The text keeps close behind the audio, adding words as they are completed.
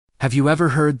Have you ever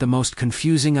heard the most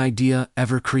confusing idea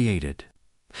ever created?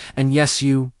 And yes,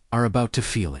 you are about to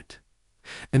feel it.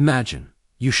 Imagine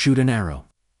you shoot an arrow,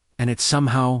 and it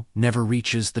somehow never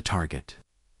reaches the target.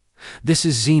 This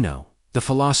is Zeno, the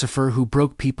philosopher who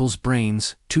broke people's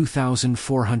brains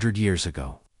 2,400 years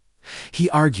ago. He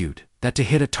argued that to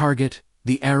hit a target,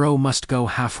 the arrow must go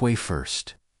halfway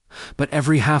first. But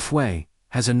every halfway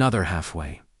has another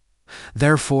halfway.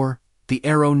 Therefore, the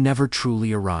arrow never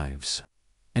truly arrives.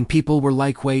 And people were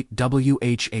like, wait,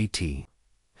 WHAT.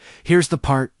 Here's the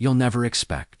part you'll never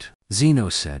expect. Zeno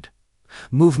said,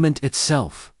 movement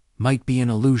itself might be an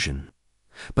illusion.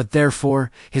 But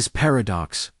therefore, his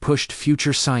paradox pushed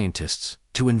future scientists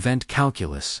to invent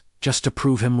calculus just to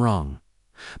prove him wrong.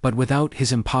 But without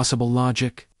his impossible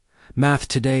logic, math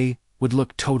today would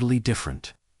look totally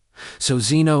different. So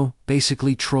Zeno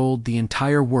basically trolled the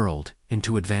entire world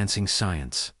into advancing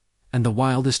science. And the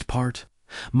wildest part?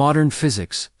 Modern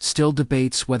physics still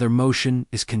debates whether motion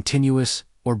is continuous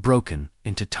or broken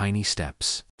into tiny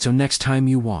steps. So next time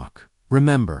you walk,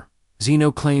 remember,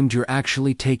 Zeno claimed you're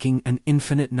actually taking an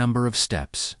infinite number of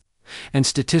steps. And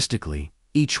statistically,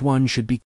 each one should be